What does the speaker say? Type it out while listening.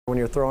When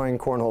you're throwing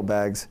cornhole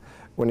bags,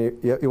 when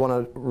you want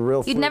a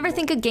real... You'd never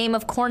think a game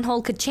of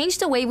cornhole could change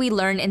the way we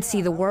learn and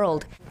see the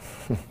world.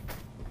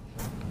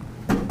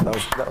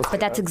 But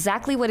that's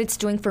exactly what it's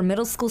doing for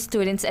middle school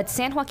students at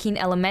San Joaquin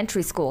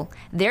Elementary School.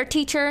 Their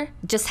teacher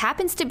just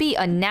happens to be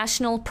a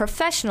national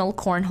professional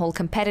cornhole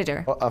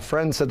competitor. A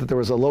friend said that there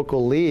was a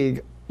local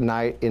league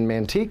night in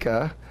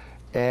Manteca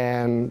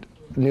and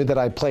knew that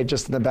I played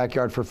just in the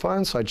backyard for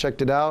fun, so I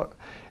checked it out.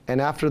 And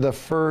after the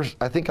first,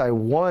 I think I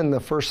won the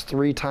first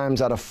 3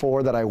 times out of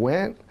 4 that I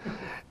went.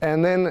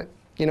 And then,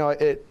 you know,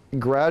 it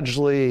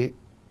gradually,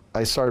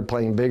 I started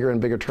playing bigger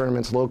and bigger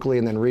tournaments locally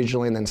and then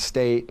regionally and then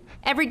state.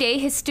 Every day,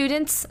 his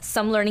students,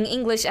 some learning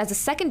English as a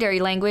secondary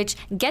language,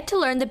 get to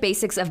learn the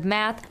basics of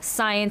math,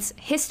 science,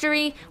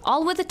 history,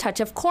 all with a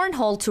touch of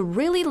cornhole to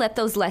really let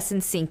those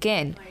lessons sink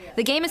in.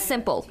 The game is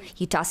simple.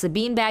 You toss a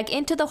beanbag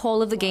into the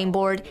hole of the game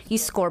board, you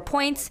score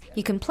points,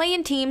 you can play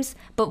in teams,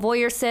 but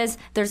Voyer says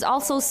there's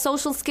also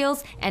social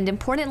skills and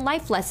important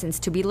life lessons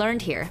to be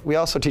learned here. We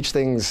also teach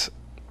things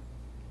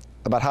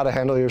about how to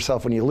handle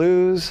yourself when you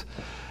lose,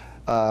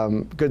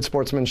 good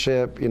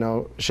sportsmanship, you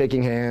know,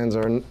 shaking hands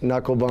or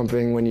knuckle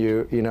bumping when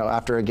you know,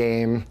 after a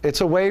game.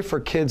 It's a way for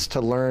kids to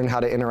learn how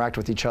to interact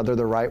with each other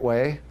the right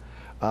way.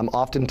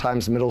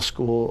 Oftentimes middle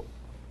school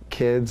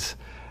kids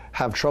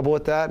have trouble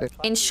with that.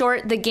 In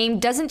short, the game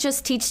doesn't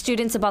just teach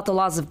students about the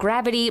laws of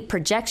gravity,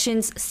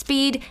 projections,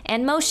 speed,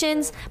 and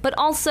motions, but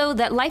also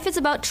that life is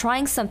about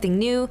trying something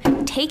new,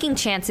 taking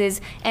chances,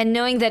 and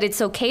knowing that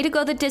it's okay to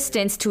go the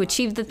distance to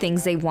achieve the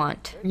things they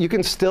want. You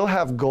can still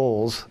have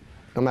goals,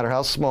 no matter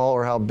how small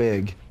or how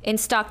big. In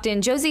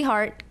Stockton, Josie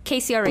Hart,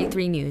 KCRA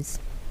 3 News.